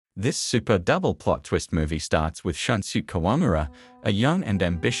This super double plot twist movie starts with Shunsuke Kawamura, a young and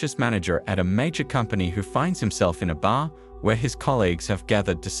ambitious manager at a major company who finds himself in a bar where his colleagues have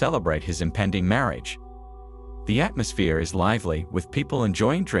gathered to celebrate his impending marriage. The atmosphere is lively, with people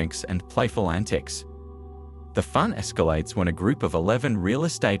enjoying drinks and playful antics. The fun escalates when a group of 11 real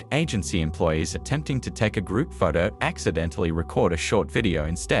estate agency employees attempting to take a group photo accidentally record a short video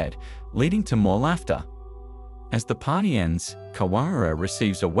instead, leading to more laughter. As the party ends, Kawamura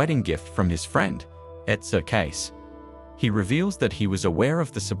receives a wedding gift from his friend, Etsu Case. He reveals that he was aware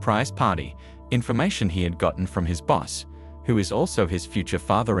of the surprise party, information he had gotten from his boss, who is also his future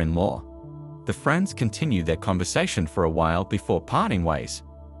father-in-law. The friends continue their conversation for a while before parting ways.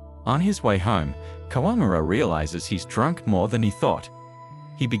 On his way home, Kawamura realizes he's drunk more than he thought.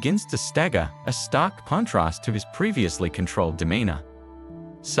 He begins to stagger, a stark contrast to his previously controlled demeanor.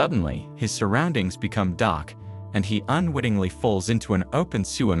 Suddenly, his surroundings become dark, and he unwittingly falls into an open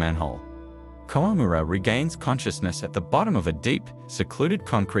sewer manhole. Kawamura regains consciousness at the bottom of a deep, secluded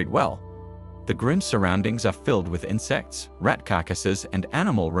concrete well. The grim surroundings are filled with insects, rat carcasses, and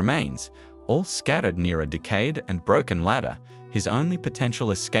animal remains, all scattered near a decayed and broken ladder, his only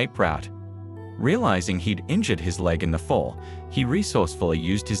potential escape route. Realizing he'd injured his leg in the fall, he resourcefully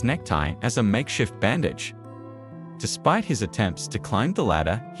used his necktie as a makeshift bandage. Despite his attempts to climb the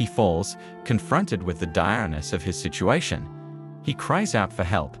ladder, he falls, confronted with the direness of his situation. He cries out for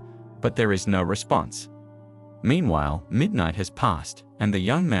help, but there is no response. Meanwhile, midnight has passed, and the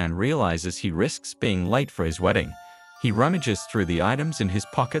young man realizes he risks being late for his wedding. He rummages through the items in his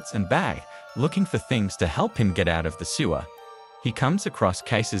pockets and bag, looking for things to help him get out of the sewer. He comes across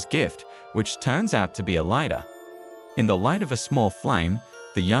Case's gift, which turns out to be a lighter. In the light of a small flame,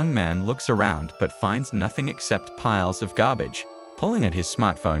 the young man looks around but finds nothing except piles of garbage. Pulling at his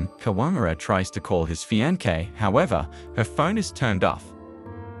smartphone, Kawamura tries to call his fiancée, however, her phone is turned off.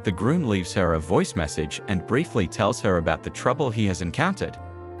 The groom leaves her a voice message and briefly tells her about the trouble he has encountered.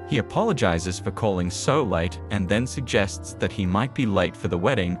 He apologizes for calling so late and then suggests that he might be late for the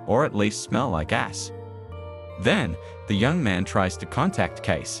wedding or at least smell like ass. Then, the young man tries to contact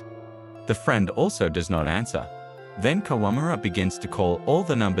Case. The friend also does not answer. Then Kawamura begins to call all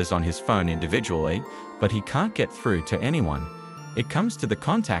the numbers on his phone individually, but he can't get through to anyone. It comes to the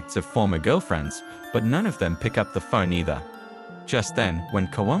contacts of former girlfriends, but none of them pick up the phone either. Just then, when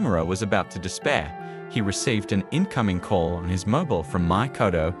Kawamura was about to despair, he received an incoming call on his mobile from Mai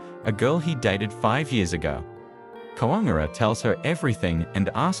Koto, a girl he dated 5 years ago. Kawamura tells her everything and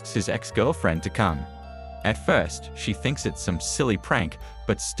asks his ex-girlfriend to come. At first, she thinks it's some silly prank,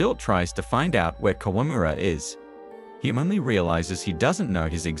 but still tries to find out where Kawamura is. He only realizes he doesn't know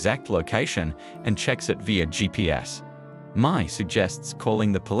his exact location and checks it via GPS. Mai suggests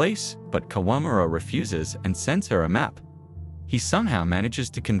calling the police, but Kawamura refuses and sends her a map. He somehow manages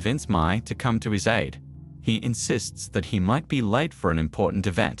to convince Mai to come to his aid. He insists that he might be late for an important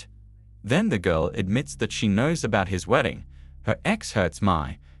event. Then the girl admits that she knows about his wedding. Her ex hurts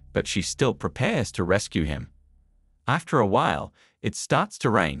Mai, but she still prepares to rescue him. After a while, it starts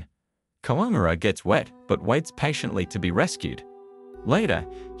to rain. Kawamura gets wet but waits patiently to be rescued. Later,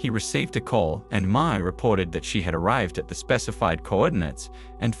 he received a call and Mai reported that she had arrived at the specified coordinates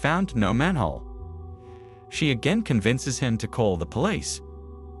and found no manhole. She again convinces him to call the police.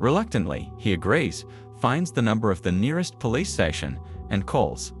 Reluctantly, he agrees, finds the number of the nearest police station, and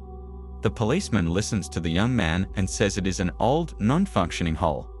calls. The policeman listens to the young man and says it is an old, non-functioning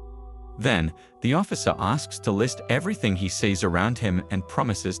hole. Then, the officer asks to list everything he sees around him and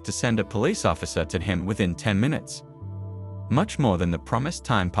promises to send a police officer to him within 10 minutes. Much more than the promised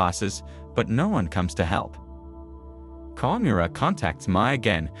time passes, but no one comes to help. Kawamura contacts Mai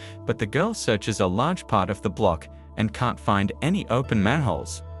again, but the girl searches a large part of the block and can't find any open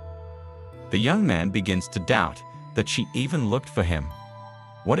manholes. The young man begins to doubt that she even looked for him.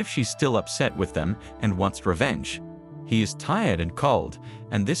 What if she's still upset with them and wants revenge? He is tired and cold,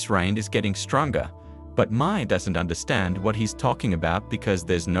 and this rain is getting stronger, but Mai doesn't understand what he's talking about because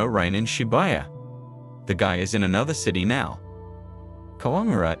there's no rain in Shibuya. The guy is in another city now.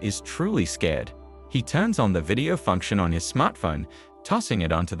 Kawamura is truly scared. He turns on the video function on his smartphone, tossing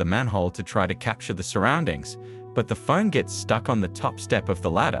it onto the manhole to try to capture the surroundings, but the phone gets stuck on the top step of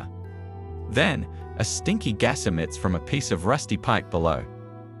the ladder. Then, a stinky gas emits from a piece of rusty pipe below.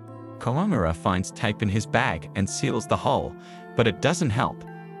 Kawamura finds tape in his bag and seals the hole, but it doesn't help.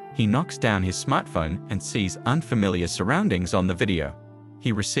 He knocks down his smartphone and sees unfamiliar surroundings on the video.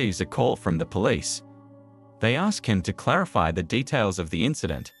 He receives a call from the police. They ask him to clarify the details of the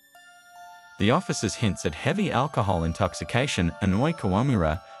incident. The officer's hints at heavy alcohol intoxication annoy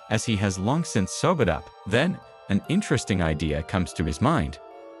Kawamura as he has long since sobered up. Then, an interesting idea comes to his mind.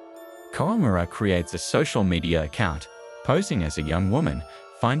 Kawamura creates a social media account, posing as a young woman,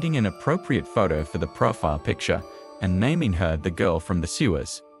 finding an appropriate photo for the profile picture, and naming her the girl from the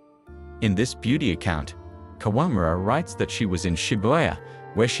sewers. In this beauty account, Kawamura writes that she was in Shibuya,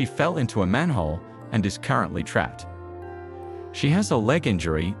 where she fell into a manhole and is currently trapped. She has a leg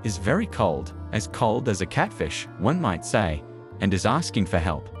injury, is very cold as a catfish, one might say, and is asking for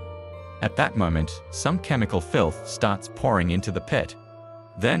help. At that moment, some chemical filth starts pouring into the pit.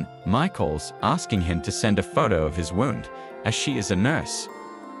 Then, Mai calls, asking him to send a photo of his wound, as she is a nurse.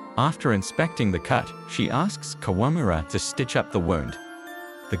 After inspecting the cut, she asks Kawamura to stitch up the wound.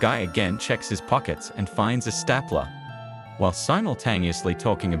 The guy again checks his pockets and finds a stapler. While simultaneously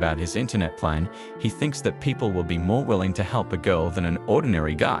talking about his internet plan, he thinks that people will be more willing to help a girl than an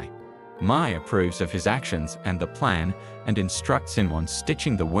ordinary guy. Mai approves of his actions and the plan and instructs him on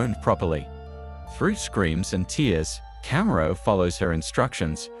stitching the wound properly. Through screams and tears, Kamuro follows her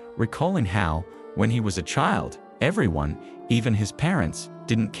instructions, recalling how, when he was a child, everyone, even his parents,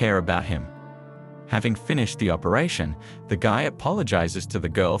 didn't care about him. Having finished the operation, the guy apologizes to the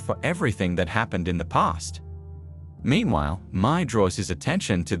girl for everything that happened in the past. Meanwhile, Mai draws his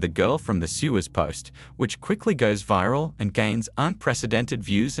attention to the girl from the sewers post, which quickly goes viral and gains unprecedented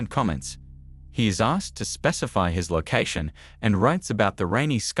views and comments. He is asked to specify his location and writes about the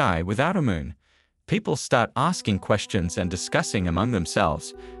rainy sky without a moon. People start asking questions and discussing among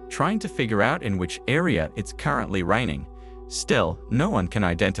themselves, trying to figure out in which area it's currently raining. Still, no one can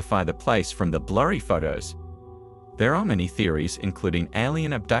identify the place from the blurry photos. There are many theories, including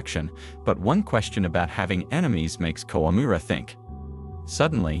alien abduction, but one question about having enemies makes Kawamura think.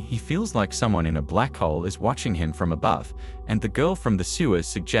 Suddenly, he feels like someone in a black hole is watching him from above, and the girl from the sewers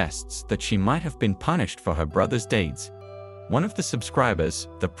suggests that she might have been punished for her brother's deeds. One of the subscribers,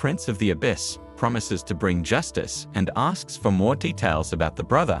 the Prince of the Abyss, promises to bring justice and asks for more details about the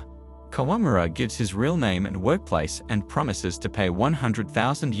brother. Kawamura gives his real name and workplace and promises to pay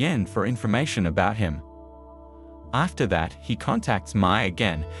 100,000 yen for information about him. After that, he contacts Mai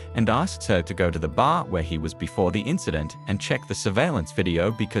again and asks her to go to the bar where he was before the incident and check the surveillance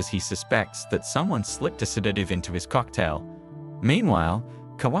video because he suspects that someone slipped a sedative into his cocktail. Meanwhile,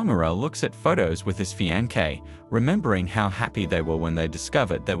 Kawamura looks at photos with his fiancée, remembering how happy they were when they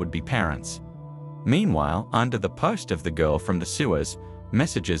discovered they would be parents. Meanwhile, under the post of the girl from the sewers,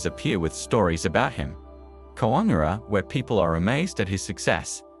 messages appear with stories about him. Kawamura, where people are amazed at his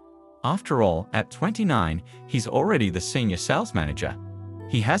success. After all, at 29, he's already the senior sales manager.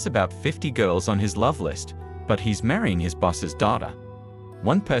 He has about 50 girls on his love list, but he's marrying his boss's daughter.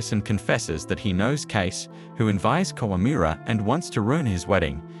 One person confesses that he knows Case, who invites Kawamura and wants to ruin his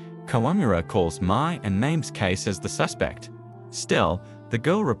wedding. Kawamura calls Mai and names Case as the suspect. Still, the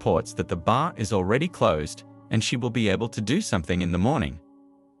girl reports that the bar is already closed, and she will be able to do something in the morning.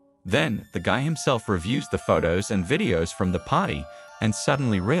 Then, the guy himself reviews the photos and videos from the party, and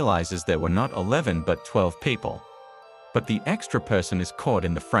suddenly realizes there were not 11 but 12 people. But the extra person is caught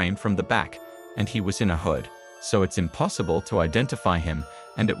in the frame from the back, and he was in a hood, so it's impossible to identify him,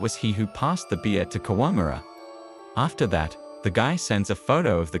 and it was he who passed the beer to Kawamura. After that, the guy sends a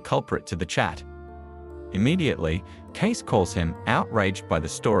photo of the culprit to the chat. Immediately, Case calls him, outraged by the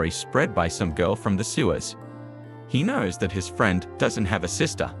story spread by some girl from the sewers. He knows that his friend doesn't have a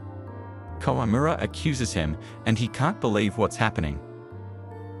sister. Kawamura accuses him, and he can't believe what's happening.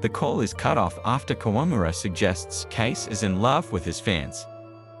 The call is cut off after Kawamura suggests Case is in love with his fans.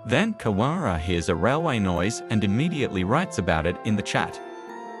 Then Kawamura hears a railway noise and immediately writes about it in the chat.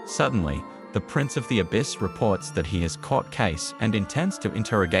 Suddenly, the Prince of the Abyss reports that he has caught Case and intends to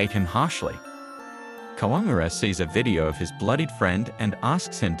interrogate him harshly. Kawamura sees a video of his bloodied friend and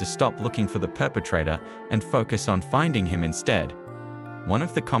asks him to stop looking for the perpetrator and focus on finding him instead. One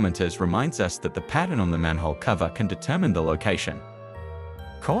of the commenters reminds us that the pattern on the manhole cover can determine the location.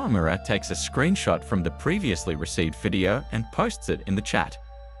 Kawamura takes a screenshot from the previously received video and posts it in the chat.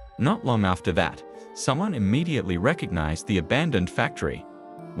 Not long after that, someone immediately recognized the abandoned factory.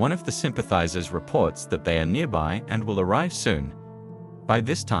 One of the sympathizers reports that they are nearby and will arrive soon. By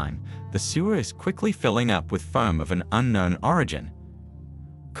this time, the sewer is quickly filling up with foam of an unknown origin.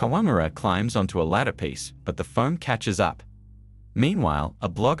 Kawamura climbs onto a ladder piece, but the foam catches up. Meanwhile, a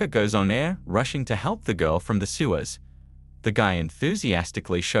blogger goes on air, rushing to help the girl from the sewers. The guy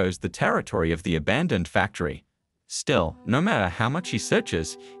enthusiastically shows the territory of the abandoned factory. Still, no matter how much he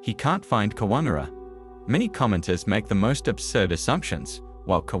searches, he can't find Kawamura. Many commenters make the most absurd assumptions,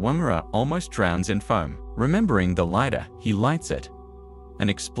 while Kawamura almost drowns in foam. Remembering the lighter, he lights it. An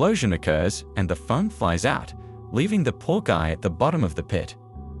explosion occurs, and the foam flies out, leaving the poor guy at the bottom of the pit.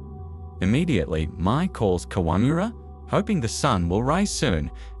 Immediately, Mai calls Kawamura, hoping the sun will rise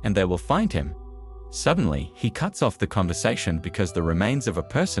soon and they will find him. Suddenly, he cuts off the conversation because the remains of a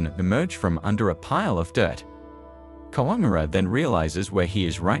person emerge from under a pile of dirt. Kawamura then realizes where he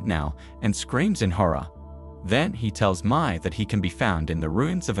is right now and screams in horror. Then he tells Mai that he can be found in the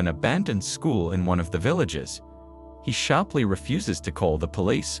ruins of an abandoned school in one of the villages. He sharply refuses to call the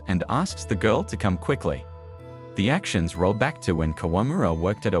police and asks the girl to come quickly. The actions roll back to when Kawamura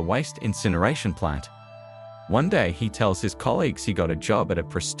worked at a waste incineration plant. One day, he tells his colleagues he got a job at a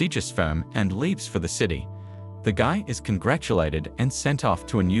prestigious firm and leaves for the city. The guy is congratulated and sent off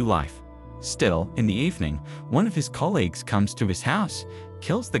to a new life. Still, in the evening, one of his colleagues comes to his house,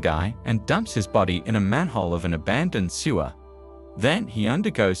 kills the guy, and dumps his body in a manhole of an abandoned sewer. Then he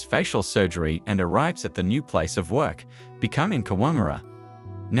undergoes facial surgery and arrives at the new place of work, becoming Kawamura.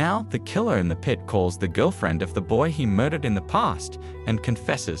 Now, the killer in the pit calls the girlfriend of the boy he murdered in the past and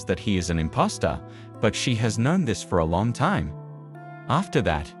confesses that he is an imposter, but she has known this for a long time. After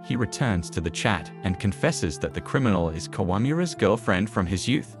that, he returns to the chat and confesses that the criminal is Kawamura's girlfriend from his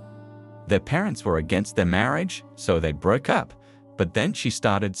youth. Their parents were against their marriage, so they broke up, but then she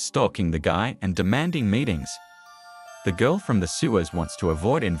started stalking the guy and demanding meetings. The girl from the sewers wants to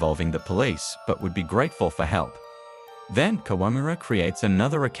avoid involving the police, but would be grateful for help. Then Kawamura creates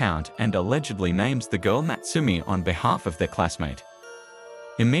another account and allegedly names the girl Natsumi on behalf of their classmate.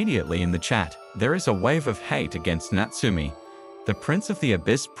 Immediately in the chat, there is a wave of hate against Natsumi. The Prince of the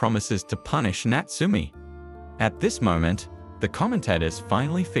Abyss promises to punish Natsumi. At this moment, the commentators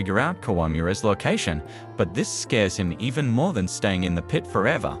finally figure out Kawamura's location, but this scares him even more than staying in the pit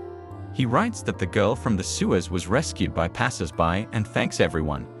forever. He writes that the girl from the sewers was rescued by passers-by and thanks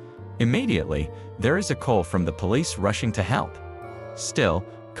everyone. Immediately, there is a call from the police rushing to help. Still,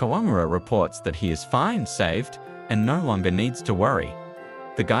 Kawamura reports that he is fine, saved, and no longer needs to worry.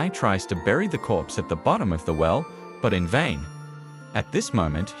 The guy tries to bury the corpse at the bottom of the well, but in vain. At this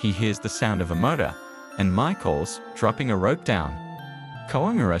moment, he hears the sound of a motor, and Mai calls, dropping a rope down.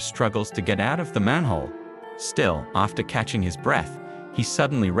 Kawamura struggles to get out of the manhole. Still, after catching his breath, he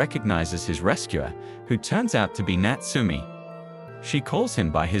suddenly recognizes his rescuer, who turns out to be Natsumi. She calls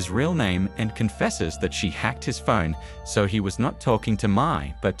him by his real name and confesses that she hacked his phone, so he was not talking to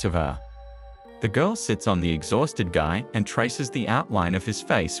Mai, but to her. The girl sits on the exhausted guy and traces the outline of his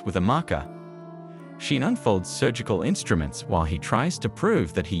face with a marker. She unfolds surgical instruments while he tries to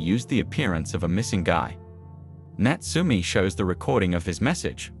prove that he used the appearance of a missing guy. Natsumi shows the recording of his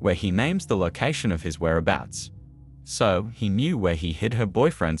message, where he names the location of his whereabouts. So, he knew where he hid her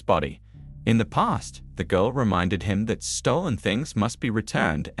boyfriend's body. In the past, the girl reminded him that stolen things must be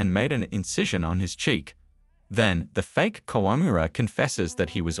returned and made an incision on his cheek. Then, the fake Kawamura confesses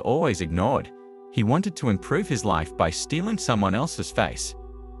that he was always ignored. He wanted to improve his life by stealing someone else's face.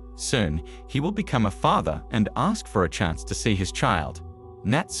 Soon, he will become a father and ask for a chance to see his child.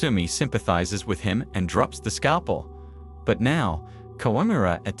 Natsumi sympathizes with him and drops the scalpel. But now,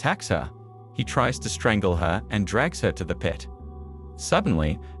 Kawamura attacks her. He tries to strangle her and drags her to the pit.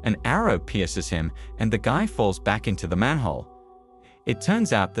 Suddenly, an arrow pierces him and the guy falls back into the manhole. It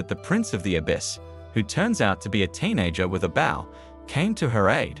turns out that the Prince of the Abyss, who turns out to be a teenager with a bow, came to her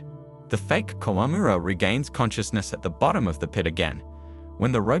aid. The fake Kawamura regains consciousness at the bottom of the pit again.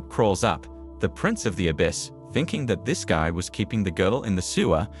 When the rope crawls up, the Prince of the Abyss, thinking that this guy was keeping the girl in the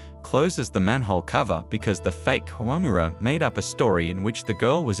sewer, closes the manhole cover because the fake Kawamura made up a story in which the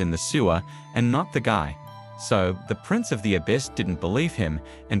girl was in the sewer and not the guy. So, the Prince of the Abyss didn't believe him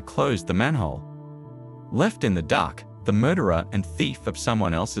and closed the manhole. Left in the dark, the murderer and thief of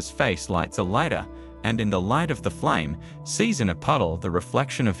someone else's face lights a lighter, and in the light of the flame, sees in a puddle the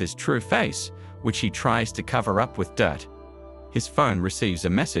reflection of his true face, which he tries to cover up with dirt. His phone receives a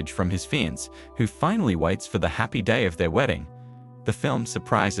message from his fiancé, who finally waits for the happy day of their wedding. The film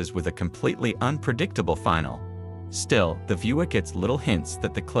surprises with a completely unpredictable final. Still, the viewer gets little hints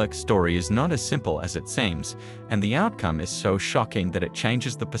that the clerk's story is not as simple as it seems, and the outcome is so shocking that it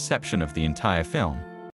changes the perception of the entire film.